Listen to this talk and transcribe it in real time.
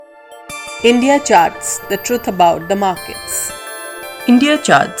India Charts, the truth about the markets. India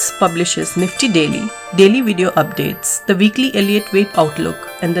Charts publishes Nifty daily video updates, the weekly Elliott Wave outlook,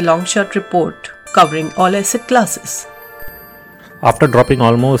 and the long-short report covering all asset classes. After dropping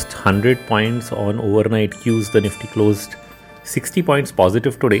almost 100 points on overnight Qs, the Nifty closed 60 points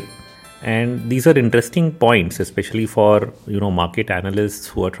positive today. And these are interesting points, especially for market analysts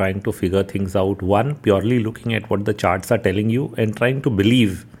who are trying to figure things out. One, purely looking at what the charts are telling you and trying to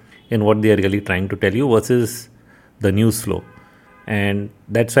believe in what they are really trying to tell you versus the news flow. And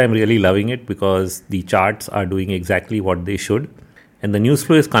that's why I'm really loving it, because the charts are doing exactly what they should. And the news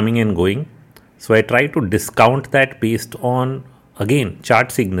flow is coming and going. So I try to discount that based on, again,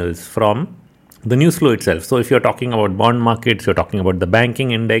 chart signals from the news flow itself. So if you're talking about bond markets, you're talking about the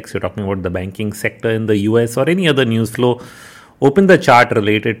banking index, you're talking about the banking sector in the US or any other news flow, open the chart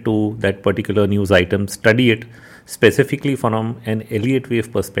related to that particular news item, study it specifically from an Elliott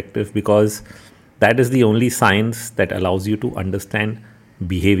Wave perspective, because that is the only science that allows you to understand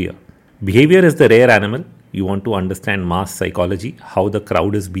behavior. Behavior is the rare animal. You want to understand mass psychology, how the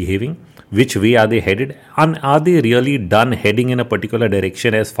crowd is behaving, which way are they headed, and are they really done heading in a particular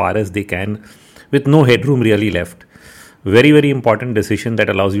direction as far as they can, with no headroom really left. Very, very important decision that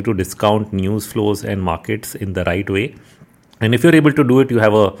allows you to discount news flows and markets in the right way. And if you're able to do it, you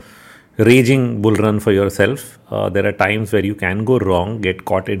have a raging bull run for yourself. There are times where you can go wrong, get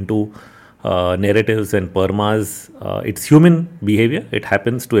caught into narratives and permas. It's human behavior. It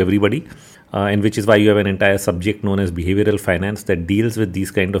happens to everybody. And which is why you have an entire subject known as behavioral finance that deals with these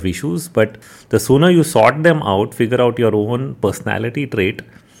kind of issues. But the sooner you sort them out, figure out your own personality trait,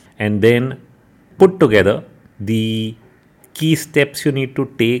 and then put together the key steps you need to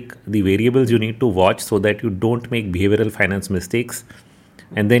take, the variables you need to watch so that you don't make behavioral finance mistakes,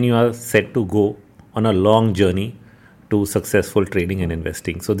 and then you are set to go on a long journey to successful trading and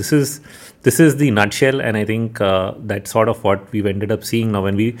investing. So this is the nutshell, and I think that's sort of what we've ended up seeing now.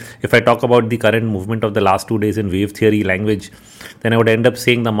 If I talk about the current movement of the last 2 days in wave theory language, then I would end up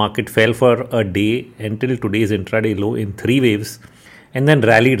saying the market fell for a day until today's intraday low in 3 waves, and then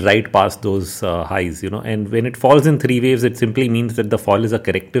rallied right past those highs. And when it falls in 3 waves, it simply means that the fall is a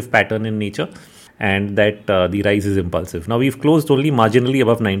corrective pattern in nature, and that the rise is impulsive. Now we've closed only marginally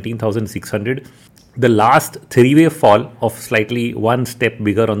above 19,600. The last 3-wave fall of slightly one step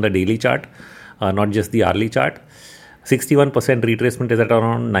bigger on the daily chart, not just the hourly chart. 61% retracement is at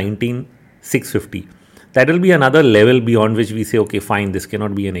around 19,650. That will be another level beyond which we say, okay, fine, this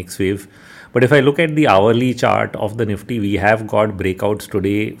cannot be an X wave. But if I look at the hourly chart of the Nifty, we have got breakouts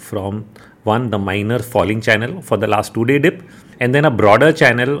today from the minor falling channel for the last 2-day dip, and then a broader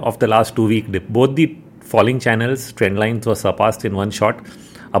channel of the last 2-week dip. Both the falling channels, trend lines were surpassed in one shot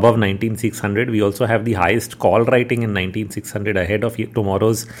above 19,600. We also have the highest call writing in 19,600 ahead of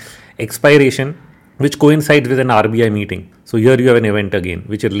tomorrow's expiration, which coincides with an RBI meeting. So here you have an event again,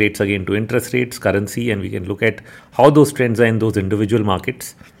 which relates again to interest rates, currency, and we can look at how those trends are in those individual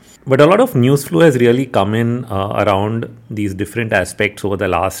markets. But a lot of news flow has really come in around these different aspects over the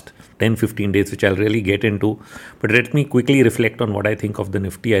last 10-15 days, which I'll really get into. But let me quickly reflect on what I think of the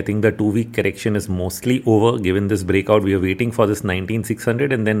Nifty. I think the 2-week correction is mostly over. Given this breakout, we are waiting for this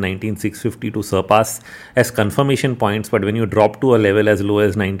 19,600 and then 19,650 to surpass as confirmation points. But when you drop to a level as low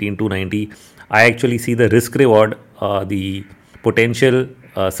as 19,290, I actually see the risk reward, the potential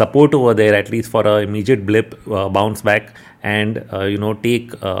support over there, at least for an immediate blip, bounce back, and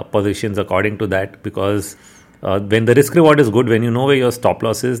take positions according to that. Because when the risk reward is good, when you know where your stop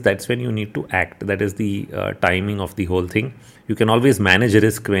loss is, that's when you need to act. That is the timing of the whole thing. You can always manage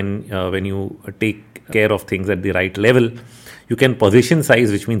risk when you take care of things at the right level. You can position size,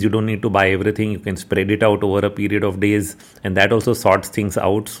 which means you don't need to buy everything. You can spread it out over a period of days, and that also sorts things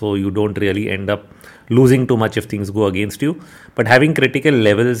out, so you don't really end up losing too much if things go against you. But having critical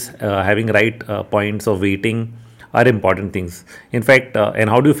levels, having right points of waiting are important things. In fact, and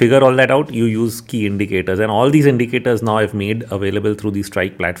how do you figure all that out? You use key indicators, and all these indicators now I've made available through the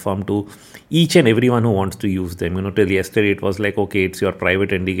Strike platform to each and everyone who wants to use them. Till yesterday it was like, okay, it's your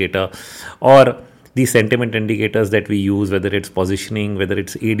private indicator, or the sentiment indicators that we use, whether it's positioning, whether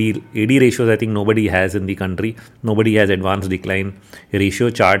it's AD ratios. I think nobody has in the country. Nobody has advanced decline ratio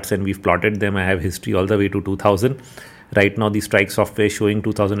charts, and we've plotted them. I have history all the way to 2000. Right now, the Strike software is showing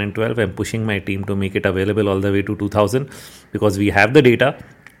 2012. I'm pushing my team to make it available all the way to 2000 because we have the data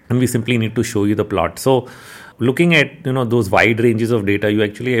and we simply need to show you the plot. So looking at those wide ranges of data, you're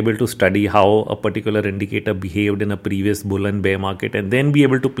actually able to study how a particular indicator behaved in a previous bull and bear market, and then be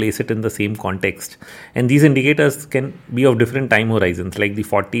able to place it in the same context. And these indicators can be of different time horizons. Like the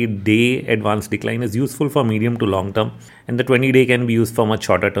 40-day advanced decline is useful for medium to long term, and the 20-day can be used for much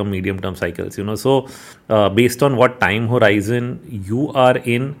shorter term, medium term cycles. So based on what time horizon you are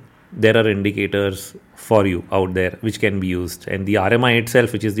in, there are indicators for you out there which can be used. And the RMI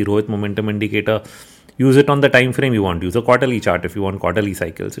itself, which is the Rohit Momentum Indicator, use it on the time frame you want. Use a quarterly chart if you want quarterly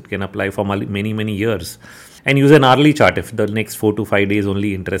cycles. It can apply for many years. And use an hourly chart if the next 4 to 5 days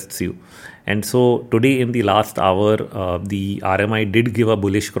only interests you. And so today in the last hour, the RMI did give a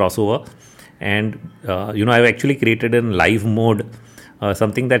bullish crossover. And I've actually created in live mode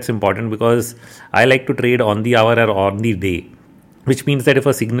something that's important, because I like to trade on the hour or on the day. Which means that if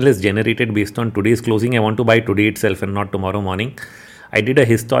a signal is generated based on today's closing, I want to buy today itself and not tomorrow morning. I did a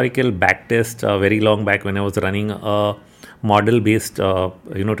historical back test very long back when I was running a model-based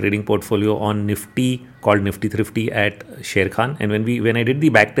trading portfolio on Nifty called Nifty Thrifty at Sherkhan. And when I did the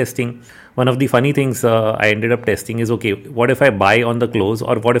back testing, one of the funny things I ended up testing is, okay, what if I buy on the close,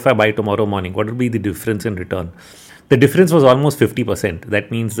 or what if I buy tomorrow morning? What would be the difference in return? The difference was almost 50%. That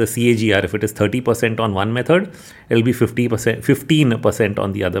means the CAGR, if it is 30% on one method, it will be 15%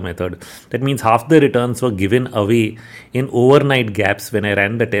 on the other method. That means half the returns were given away in overnight gaps when I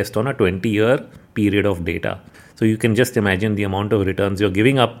ran the test on a 20-year period of data. So you can just imagine the amount of returns you're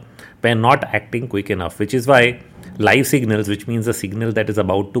giving up by not acting quick enough, which is why live signals, which means a signal that is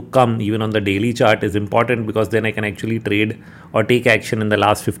about to come even on the daily chart, is important, because then I can actually trade or take action in the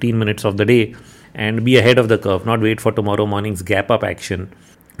last 15 minutes of the day and be ahead of the curve, not wait for tomorrow morning's gap up action.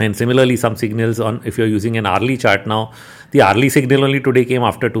 And similarly, some signals if you're using an hourly chart now, the hourly signal only today came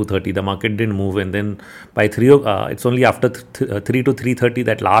after 2:30. The market didn't move, and then by 3, it's only after 3 to 3:30,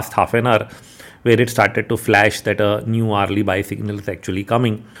 that last half an hour, where it started to flash that a new hourly buy signal is actually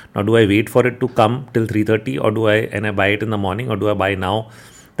coming. Now, do I wait for it to come till 3:30, or do I buy it in the morning, or do I buy now?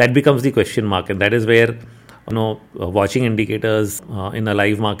 That becomes the question mark, and that is where watching indicators in a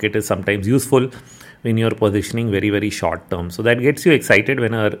live market is sometimes useful when you're positioning very short term. So that gets you excited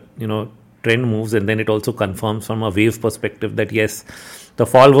when a trend moves, and then it also confirms from a wave perspective that yes, the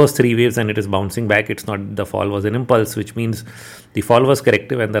fall was 3 waves and it is bouncing back. It's not the fall was an impulse, which means the fall was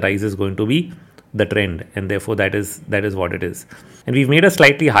corrective and the rise is going to be the trend, and therefore that is what it is. And we've made a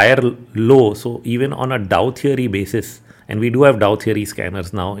slightly higher low. So even on a Dow theory basis, and we do have Dow theory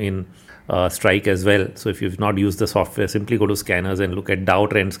scanners now in Strike as well. So if you've not used the software, simply go to scanners and look at Dow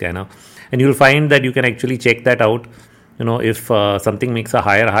Trend Scanner, and you'll find that you can actually check that out. If something makes a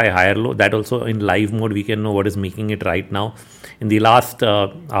higher high, higher low, that also in live mode we can know what is making it right now. In the last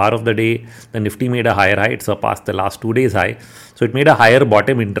hour of the day, the Nifty made a higher high. It surpassed the last 2 days high. So it made a higher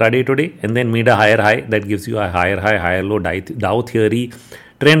bottom intraday today, and then made a higher high. That gives you a higher high, higher low Dow theory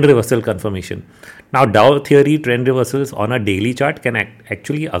trend reversal confirmation. Now, Dow theory trend reversals on a daily chart can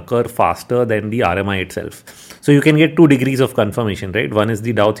actually occur faster than the RMI itself. So you can get 2 degrees of confirmation, right? One is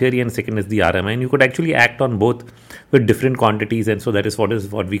the Dow theory and second is the RMI, and you could actually act on both with different quantities. And so that is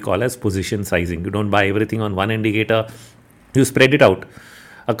what we call as position sizing. You don't buy everything on one indicator. You spread it out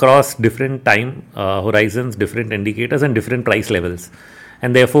across different time horizons, different indicators and different price levels.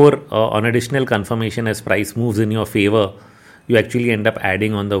 And therefore, on additional confirmation as price moves in your favor, you actually end up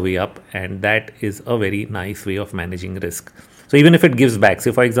adding on the way up, and that is a very nice way of managing risk. So even if it gives back,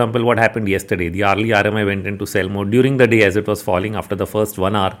 say for example, what happened yesterday, the hourly RMI went into sell mode during the day as it was falling after the first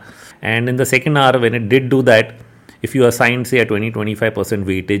 1 hour. And in the second hour, when it did do that, if you assigned say a 20-25%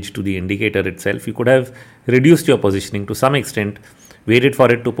 weightage to the indicator itself, you could have reduced your positioning to some extent, waited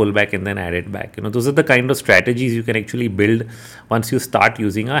for it to pull back and then add it back. Those are the kind of strategies you can actually build once you start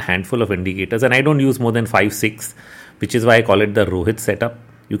using a handful of indicators. And I don't use more than 5-6, which is why I call it the Rohit setup.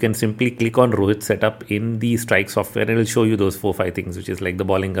 You can simply click on Rohit setup in the Strike software and it will show you those 4-5 things, which is like the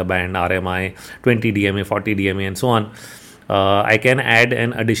Bollinger Band, RMI, 20 DMA, 40 DMA and so on. I can add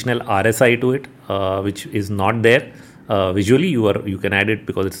an additional RSI to it, which is not there. Visually, you can add it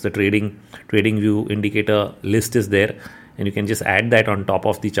because it's the trading view indicator list is there, and you can just add that on top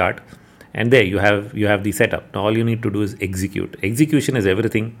of the chart, and there you have the setup. Now all you need to do is execute. Execution is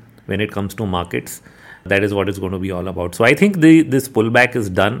everything when it comes to markets. That is what it's going to be all about. So I think this pullback is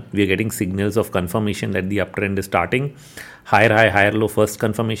done. We are getting signals of confirmation that the uptrend is starting. Higher high, higher low first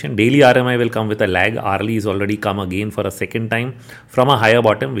confirmation. Daily RMI will come with a lag. Hourly is already come again for a second time from a higher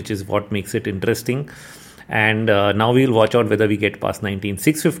bottom, which is what makes it interesting. And now we'll watch out whether we get past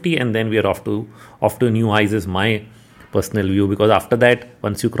 19,650 and then we are off to new highs is my personal view, because after that,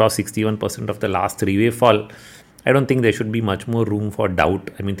 once you cross 61% of the last 3-way fall, I don't think there should be much more room for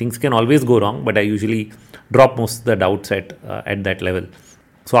doubt. I mean, things can always go wrong, but I usually drop most of the doubts at that level.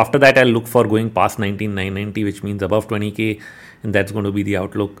 So after that, I'll look for going past 19,990, which means above 20K, and that's going to be the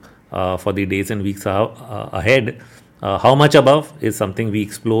outlook for the days and weeks ahead. How much above is something we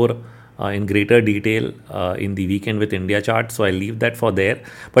explore in greater detail in the Weekend with India chart. So I'll leave that for there.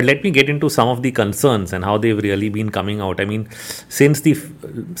 But let me get into some of the concerns and how they've really been coming out. I mean, since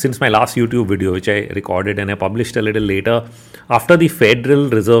my last YouTube video, which I recorded and I published a little later, after the Federal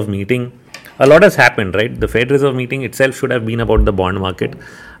Reserve meeting, a lot has happened, right? The Fed Reserve meeting itself should have been about the bond market.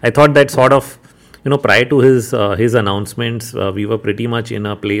 I thought that sort of, prior to his announcements, we were pretty much in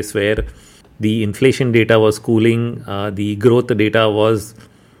a place where the inflation data was cooling, the growth data was,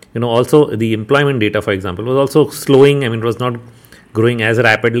 also the employment data, for example, was also slowing. I mean, it was not growing as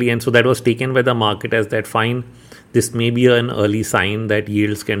rapidly, and so that was taken by the market as that fine. This may be an early sign that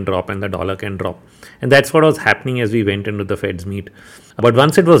yields can drop and the dollar can drop, and that's what was happening as we went into the Fed's meet. But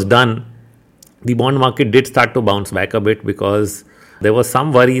once it was done, the bond market did start to bounce back a bit because there was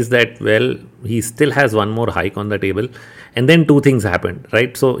some worries that, well, he still has one more hike on the table. And then two things happened,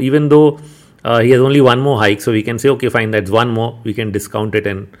 right? So even though he has only one more hike, so we can say, okay, fine, that's one more. We can discount it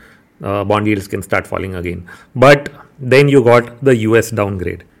and bond yields can start falling again. But then you got the US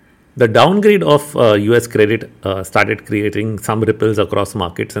downgrade. The downgrade of US credit started creating some ripples across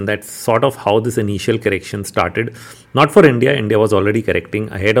markets, and that's sort of how this initial correction started. Not for India. India was already correcting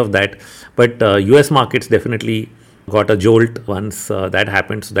ahead of that, but US markets definitely got a jolt once that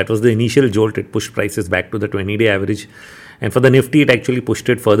happened. So that was the initial jolt. It pushed prices back to the 20-day average, and for the Nifty, it actually pushed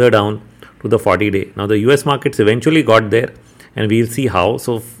it further down to the 40-day. Now the US markets eventually got there, and we'll see how.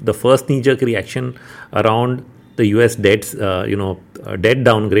 So the first knee-jerk reaction around the US debts, debt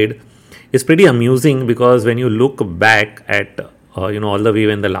downgrade is pretty amusing, because when you look back at all the way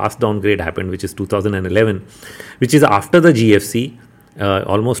when the last downgrade happened, which is 2011, which is after the GFC,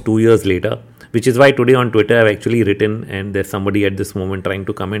 almost 2 years later, which is why today on Twitter I've actually written, and there's somebody at this moment trying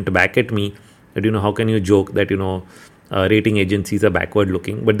to comment back at me that, how can you joke that, rating agencies are backward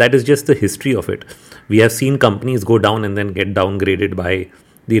looking? But that is just the history of it. We have seen companies go down and then get downgraded by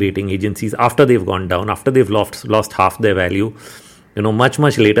the rating agencies after they've gone down, after they've lost half their value,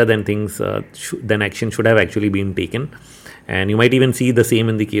 much later than than action should have actually been taken. And you might even see the same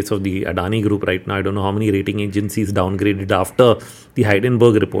in the case of the Adani group right now. I don't know how many rating agencies downgraded after the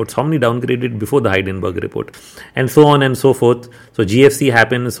Heidenberg reports, how many downgraded before the Heidenberg report, and so on and so forth. So GFC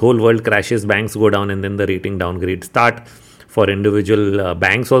happens, whole world crashes, banks go down, and then the rating downgrades start. For individual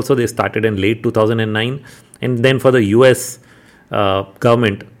banks also, they started in late 2009, and then for the US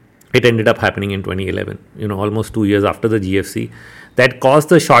government, it ended up happening in 2011, almost 2 years after the GFC. That caused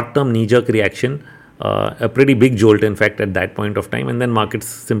the short-term knee-jerk reaction, a pretty big jolt, in fact, at that point of time, and then markets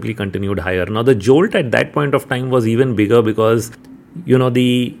simply continued higher. Now, the jolt at that point of time was even bigger because,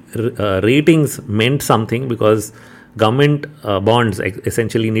 the ratings meant something, because government bonds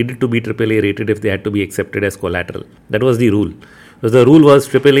essentially needed to be AAA rated if they had to be accepted as collateral. That was the rule. Because the rule was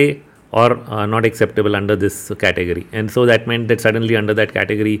AAA or not acceptable under this category, and so that meant that suddenly under that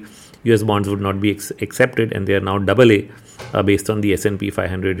category, US bonds would not be accepted, and they are now AA based on the S&P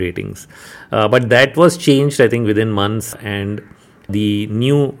 500 ratings. But that was changed, I think, within months, and the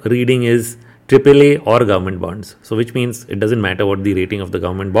new reading is AAA or government bonds. So which means it doesn't matter what the rating of the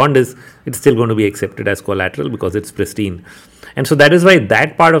government bond is, it's still going to be accepted as collateral because it's pristine. And so that is why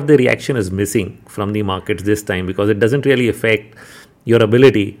that part of the reaction is missing from the markets this time, because it doesn't really affect your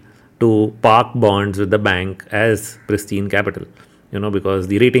ability to park bonds with the bank as pristine capital, because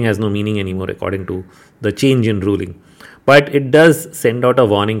the rating has no meaning anymore according to the change in ruling. But it does send out a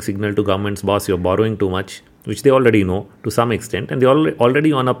warning signal to governments, boss, you're borrowing too much, which they already know to some extent, and they're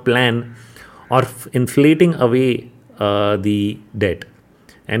already on a plan of inflating away the debt.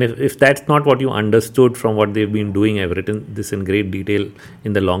 And if that's not what you understood from what they've been doing, I've written this in great detail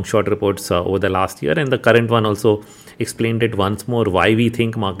in the long short reports over the last year, and the current one also explained it once more, why we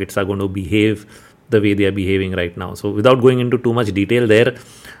think markets are going to behave the way they are behaving right now. So without going into too much detail there,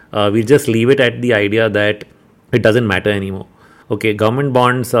 we'll just leave it at the idea that it doesn't matter anymore. Okay, government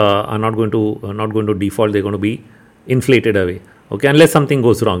bonds are not going to default; they're going to be inflated away. Okay, unless something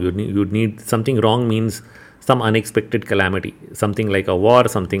goes wrong, you'd need something wrong means some unexpected calamity, something like a war,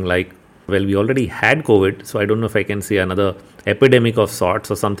 something like, well, we already had COVID, so I don't know if I can say another epidemic of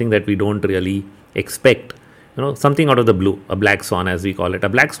sorts, or something that we don't really expect, something out of the blue, a black swan as we call it. A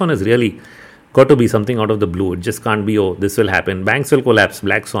black swan is really got to be something out of the blue. It just can't be, oh, this will happen, banks will collapse,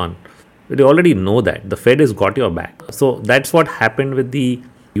 black swan. They already know that. The Fed has got your back. So that's what happened with the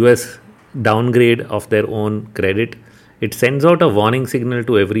US downgrade of their own credit. It sends out a warning signal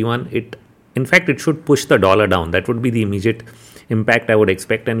to everyone. It in fact, it should push the dollar down. That would be the immediate impact I would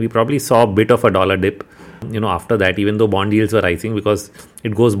expect. And we probably saw a bit of a dollar dip, after that, even though bond yields were rising, because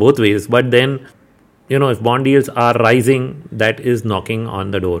it goes both ways. But then, if bond yields are rising, that is knocking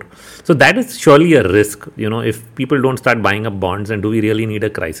on the door. So that is surely a risk, if people don't start buying up bonds. And do we really need a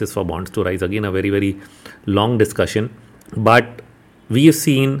crisis for bonds to rise? Again, a very, very long discussion. But we have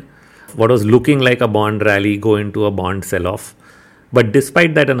seen what was looking like a bond rally go into a bond sell-off. But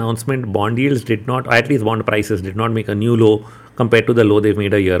despite that announcement, bond yields did not, or at least bond prices did not make a new low compared to the low they've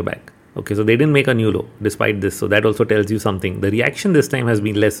made a year back. Okay, so they didn't make a new low despite this. So that also tells you something. The reaction this time has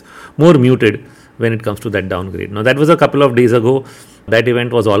been more muted when it comes to that downgrade. Now, that was a couple of days ago. That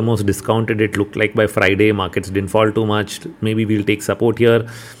event was almost discounted. It looked like by Friday, markets didn't fall too much. Maybe we'll take support here.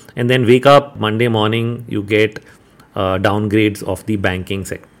 And then wake up Monday morning, you get downgrades of the banking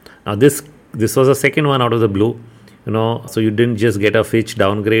sector. Now, this was a second one out of the blue. So you didn't just get a Fitch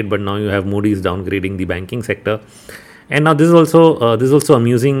downgrade, but now you have Moody's downgrading the banking sector. And now this is also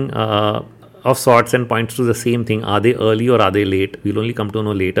amusing of sorts and points to the same thing. Are they early or are they late? We'll only come to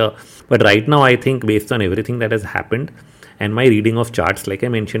know later. But right now, I think based on everything that has happened and my reading of charts, like I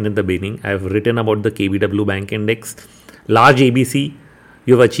mentioned in the beginning, I've written about the KBW Bank Index. Large ABC,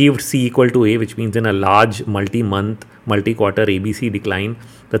 you've achieved C equal to A, which means in a large multi-month, multi-quarter ABC decline,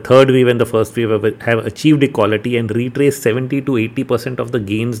 the third wave and the first wave have achieved equality and retraced 70 to 80% of the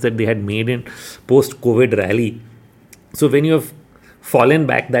gains that they had made in post-COVID rally. So when you have fallen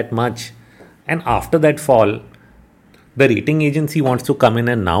back that much, and after that fall, the rating agency wants to come in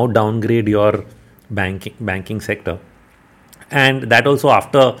and now downgrade your banking sector. And that also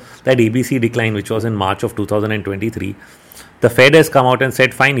after that ABC decline, which was in March of 2023, the Fed has come out and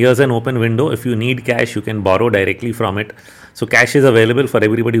said, fine, here's an open window. If you need cash, you can borrow directly from it. So cash is available for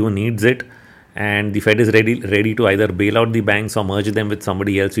everybody who needs it. And the Fed is ready to either bail out the banks or merge them with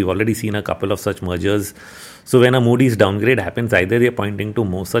somebody else. We've already seen a couple of such mergers. So when a Moody's downgrade happens, either they're pointing to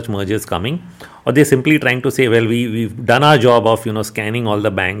more such mergers coming, or they're simply trying to say, well, we've done our job of scanning all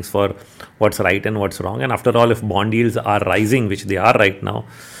the banks for what's right and what's wrong. And after all, if bond yields are rising, which they are right now,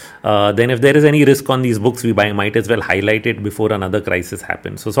 then if there is any risk on these books, we might as well highlight it before another crisis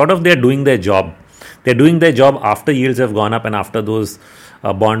happens. So sort of they're doing their job. They're doing their job after yields have gone up and after those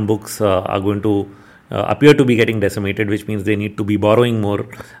bond books are going to appear to be getting decimated, which means they need to be borrowing more,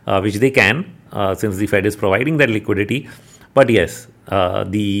 which they can since the Fed is providing that liquidity. But yes,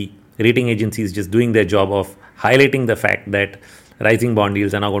 the rating agency is just doing their job of highlighting the fact that rising bond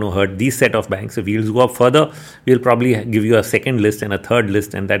yields are now going to hurt these set of banks. If yields go up further, we'll probably give you a second list and a third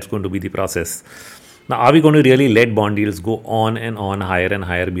list, and that's going to be the process. Now, are we going to really let bond yields go on and on higher and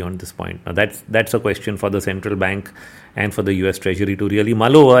higher beyond this point? Now, that's a question for the central bank and for the US Treasury to really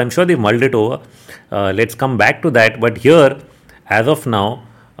mull over. I'm sure they've mulled it over. Let's come back to that. But here, as of now,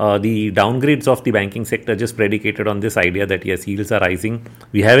 the downgrades of the banking sector just predicated on this idea that yes, yields are rising.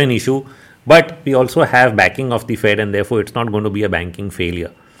 We have an issue, but we also have backing of the Fed, and therefore it's not going to be a banking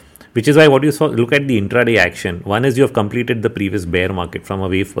failure. Which is why what you saw, look at the intraday action. One is you have completed the previous bear market from a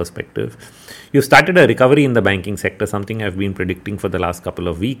wave perspective. You started a recovery in the banking sector, something I've been predicting for the last couple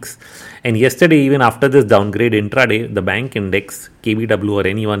of weeks. And yesterday, even after this downgrade intraday, the bank index, KBW or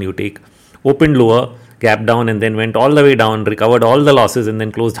anyone you take, opened lower, gapped down and then went all the way down, recovered all the losses and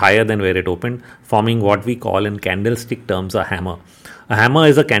then closed higher than where it opened, forming what we call in candlestick terms a hammer. A hammer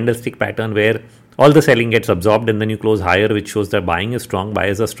is a candlestick pattern where all the selling gets absorbed and then you close higher, which shows that buying is strong.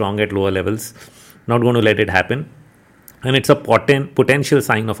 Buyers are strong at lower levels. Not going to let it happen. And it's a potential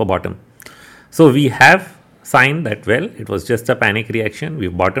sign of a bottom. So we have signed that, well, it was just a panic reaction.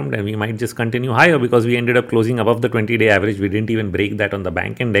 We've bottomed and we might just continue higher because we ended up closing above the 20-day average. We didn't even break that on the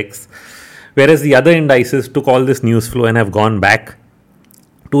bank index. Whereas the other indices took all this news flow and have gone back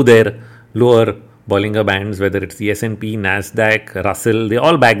to their lower Bollinger Bands, whether it's the S&P, Nasdaq, Russell, they're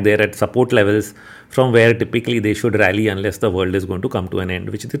all back there at support levels from where typically they should rally unless the world is going to come to an end,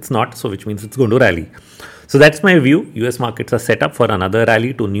 which it's not, so which means it's going to rally. So that's my view. US markets are set up for another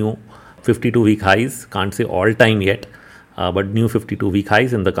rally to new 52-week highs. Can't say all time yet, but new 52-week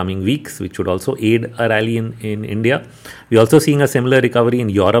highs in the coming weeks, which would also aid a rally in India. We're also seeing a similar recovery in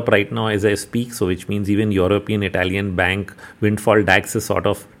Europe right now as I speak, so which means even European, Italian bank windfall tax is sort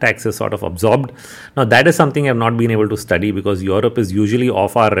of absorbed. Now that is something I've not been able to study because Europe is usually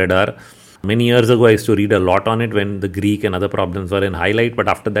off our radar. Many years ago I used to read a lot on it when the Greek and other problems were in highlight, but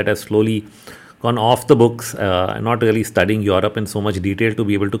after that I've slowly gone off the books. I'm not really studying Europe in so much detail to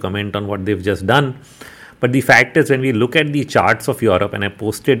be able to comment on what they've just done. But the fact is, when we look at the charts of Europe, and I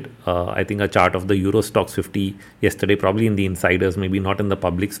posted, I think, a chart of the Euro Stoxx 50 yesterday, probably in the insiders, maybe not in the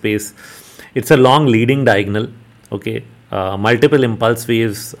public space. It's a long leading diagonal, okay, multiple impulse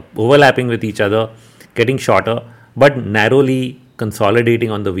waves overlapping with each other, getting shorter, but narrowly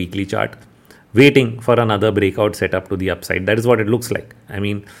consolidating on the weekly chart, waiting for another breakout setup to the upside. That is what it looks like. I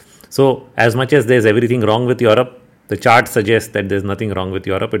mean, so as much as there's everything wrong with Europe, the chart suggests that there's nothing wrong with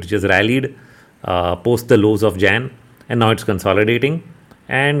Europe. It's just rallied post the lows of Jan, and now it's consolidating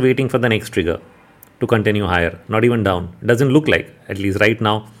and waiting for the next trigger to continue higher, not even down. It doesn't look like, at least right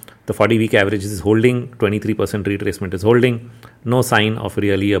now, the 40-week average is holding, 23% retracement is holding. No sign of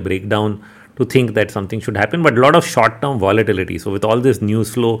really a breakdown to think that something should happen, but a lot of short-term volatility. So with all this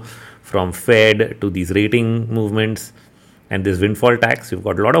news flow from Fed to these rating movements and this windfall tax, you've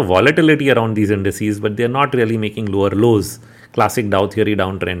got a lot of volatility around these indices, but they're not really making lower lows. Classic Dow theory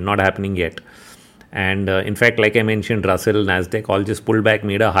downtrend, not happening yet. And in fact, like I mentioned, Russell, Nasdaq all just pulled back,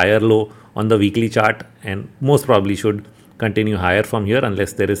 made a higher low on the weekly chart, and most probably should continue higher from here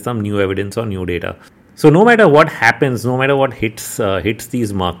unless there is some new evidence or new data. So no matter what happens, no matter what hits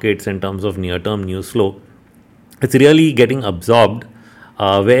these markets in terms of near-term news flow, it's really getting absorbed.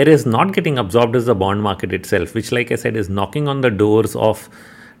 Whereas not getting absorbed is the bond market itself, which, like I said, is knocking on the doors of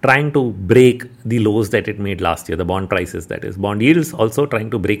trying to break the lows that it made last year, the bond prices, that is. Bond yields also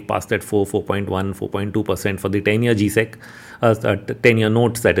trying to break past that 4.1, 4.2% for the 10-year GSEC, 10-year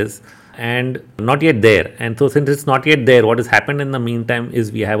notes, that is. And not yet there. And so since it's not yet there, what has happened in the meantime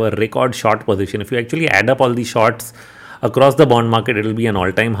is we have a record short position. If you actually add up all the shorts across the bond market, it will be an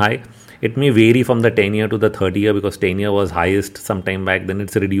all-time high. It may vary from the 10-year to the 30-year because 10-year was highest some time back, then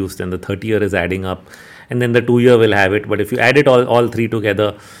it's reduced, and the 30-year is adding up, and then the 2-year will have it. But if you add it all three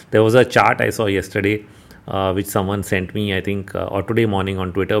together, there was a chart I saw yesterday which someone sent me, I think, or today morning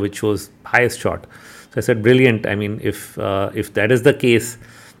on Twitter, which shows highest short. So I said, brilliant. I mean, if that is the case,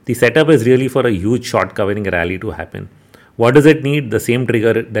 the setup is really for a huge short covering rally to happen. What does it need? The same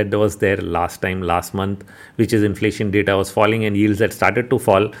trigger that was there last month, which is inflation data was falling and yields had started to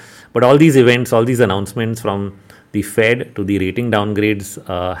fall. But all these events, all these announcements from the Fed to the rating downgrades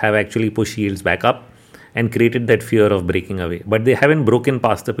have actually pushed yields back up and created that fear of breaking away. But they haven't broken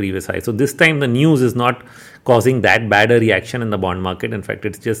past the previous high. So this time the news is not causing that bad a reaction in the bond market. In fact,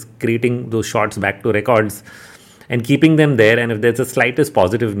 it's just creating those shorts back to records and keeping them there. And if there's the slightest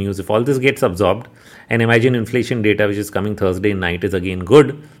positive news, if all this gets absorbed, and imagine inflation data, which is coming Thursday night, is again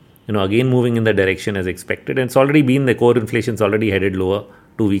good, again moving in the direction as expected. And it's already been, the core inflation's already headed lower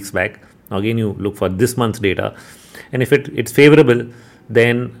 2 weeks back. Now again, you look for this month's data. And if it's favorable,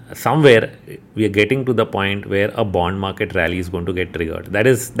 then somewhere we are getting to the point where a bond market rally is going to get triggered. That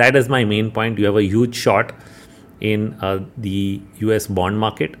is my main point. You have a huge short in the US bond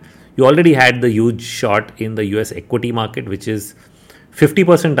market. You already had the huge short in the US equity market, which is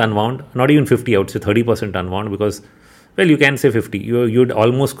 50% unwound, not even 50, I would say 30% unwound, because, well, you can say 50. You'd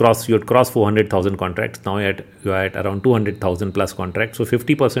cross 400,000 contracts. Now you're at around 200,000 plus contracts. So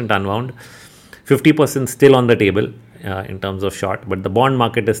 50% unwound, 50% still on the table in terms of short, but the bond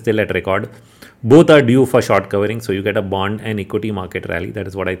market is still at record. Both are due for short covering. So you get a bond and equity market rally. That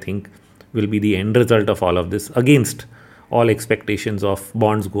is what I think will be the end result of all of this, against all expectations of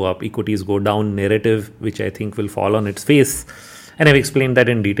bonds go up, equities go down narrative, which I think will fall on its face. And I've explained that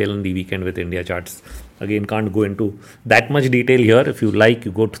in detail in the Weekend with India charts. Again, can't go into that much detail here. If you like,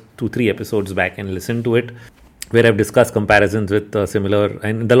 you go 2-3 episodes back and listen to it, where I've discussed comparisons with similar,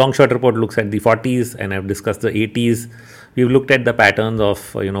 and the long short report looks at the 40s, and I've discussed the 80s. We've looked at the patterns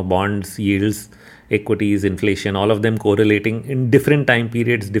of bonds, yields, equities, inflation, all of them correlating in different time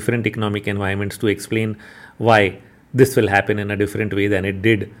periods, different economic environments, to explain why this will happen in a different way than it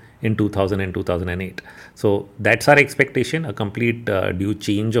did in 2000 and 2008. So that's our expectation, a complete due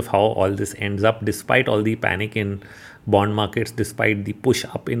change of how all this ends up, despite all the panic in bond markets, despite the push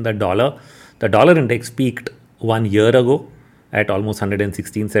up in the dollar. The dollar index peaked 1 year ago at almost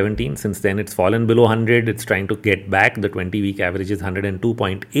 116, 17. Since then, it's fallen below 100. It's trying to get back. The 20-week average is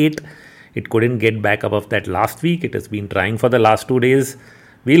 102.8. It couldn't get back above that last week. It has been trying for the last 2 days.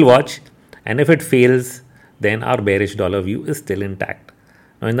 We'll watch. And if it fails, then our bearish dollar view is still intact.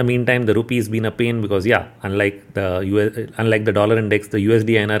 Now, in the meantime, the rupee has been a pain because, unlike the dollar index, the USD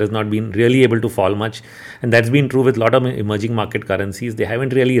INR has not been really able to fall much. And that's been true with a lot of emerging market currencies. They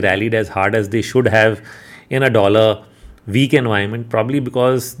haven't really rallied as hard as they should have in a dollar weak environment, probably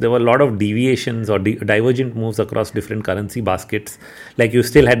because there were a lot of deviations or divergent moves across different currency baskets. Like you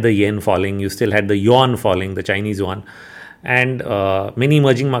still had the yen falling, you still had the yuan falling, the Chinese yuan. And many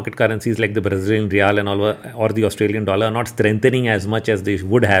emerging market currencies like the Brazilian real and all, or the Australian dollar, are not strengthening as much as they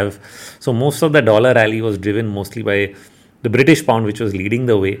would have. So most of the dollar rally was driven mostly by the British pound, which was leading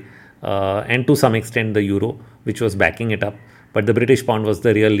the way, and to some extent the euro, which was backing it up. but the British pound was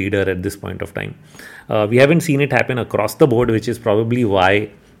the real leader at this point of time. We haven't seen it happen across the board, which is probably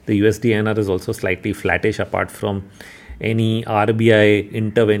why the USD INR is also slightly flattish apart from any RBI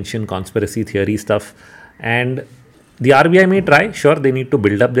intervention conspiracy theory stuff. And the RBI may try, sure, they need to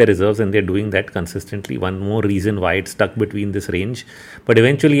build up their reserves and they're doing that consistently. One more reason why it's stuck between this range. But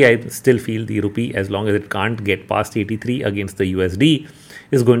eventually, I still feel the rupee, as long as it can't get past 83 against the USD,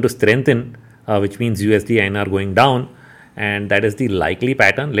 is going to strengthen, which means USD INR going down. And that is the likely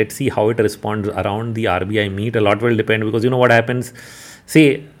pattern. Let's see how it responds around the RBI meet. A lot will depend, because you know what happens.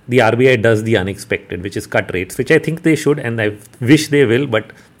 Say the RBI does the unexpected, which is cut rates, which I think they should, and I wish they will,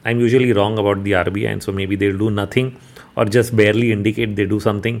 but I'm usually wrong about the RBI, and so maybe they'll do nothing or just barely indicate they do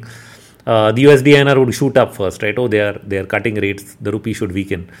something. The USD INR would shoot up first, right? Oh, they are cutting rates. The rupee should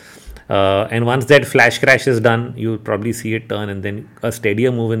weaken. And once that flash crash is done, you'll probably see it turn, and then a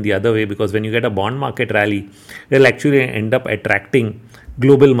steadier move in the other way, because when you get a bond market rally, it'll actually end up attracting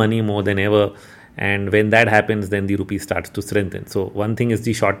global money more than ever. And when that happens, then the rupee starts to strengthen. So one thing is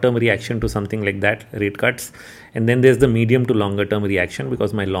the short-term reaction to something like that, rate cuts. And then there's the medium to longer-term reaction,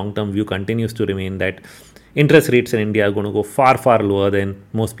 because my long-term view continues to remain that interest rates in India are going to go far, far lower than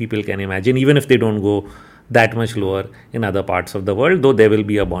most people can imagine, even if they don't go that much lower in other parts of the world, though there will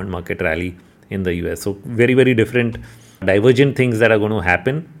be a bond market rally in the US. So very, very different divergent things that are going to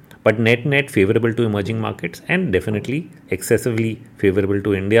happen, but net favorable to emerging markets and definitely excessively favorable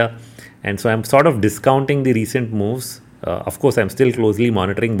to India. And so I'm sort of discounting the recent moves. Of course, I'm still closely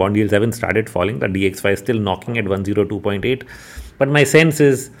monitoring. Bond yields haven't started falling. The DXY is still knocking at 102.8. But my sense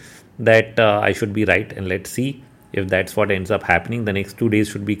is that I should be right. And let's see if that's what ends up happening. The next 2 days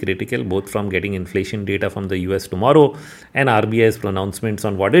should be critical, both from getting inflation data from the US tomorrow and RBI's pronouncements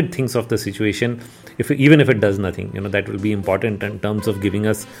on what it thinks of the situation. Even if it does nothing, that will be important in terms of giving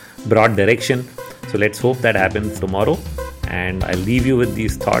us broad direction. So let's hope that happens tomorrow. And I'll leave you with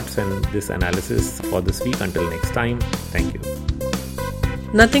these thoughts and this analysis for this week. Until next time, thank you.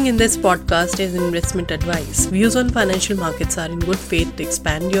 Nothing in this podcast is investment advice. Views on financial markets are in good faith to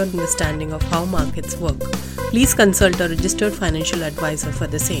expand your understanding of how markets work. Please consult a registered financial advisor for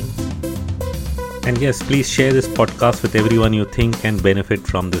the same. And yes, please share this podcast with everyone you think can benefit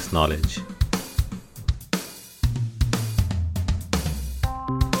from this knowledge.